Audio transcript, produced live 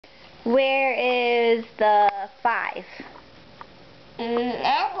Where is the 5?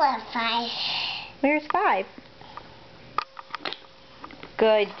 I want 5. Where's 5?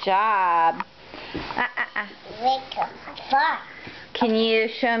 Good job. Make a 4. Can you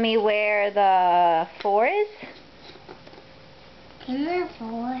show me where the 4 is? Give me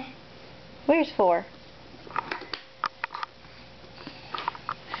 4. Where's 4?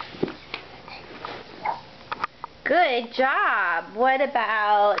 Good job. What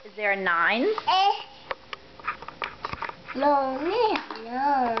about, is there a 9? No,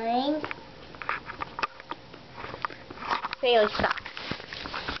 9. Bailey, stop.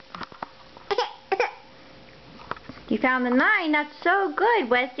 You found the 9. That's so good,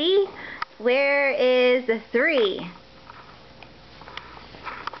 Wesley. Where is the 3?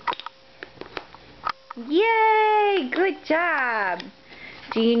 Yay! Good job.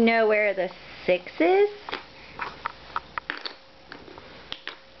 Do you know where the 6 is?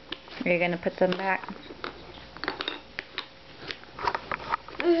 Are you going to put them back?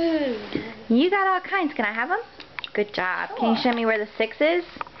 You got all kinds. Can I have them? Good job. Sure. Can you show me where the 6 is?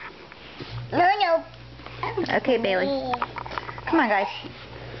 No. Okay, Bailey. Come on, guys.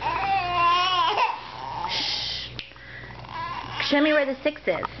 Shh. Show me where the 6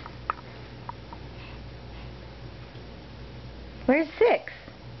 is. Where's 6?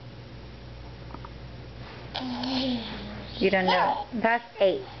 You don't know. That's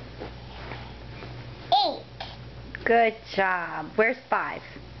 8. 8. Good job. Where's 5?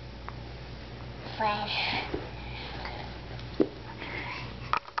 5.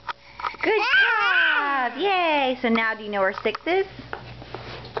 Good job. Yay. So now do you know where 6 is?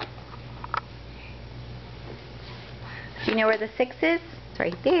 Do you know where the 6 is? It's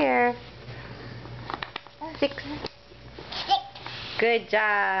right there. 6. Good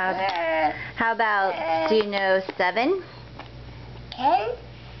job. How about, do you know 7?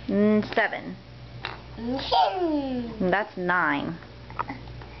 10. 7. 10. That's 9.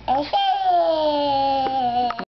 10.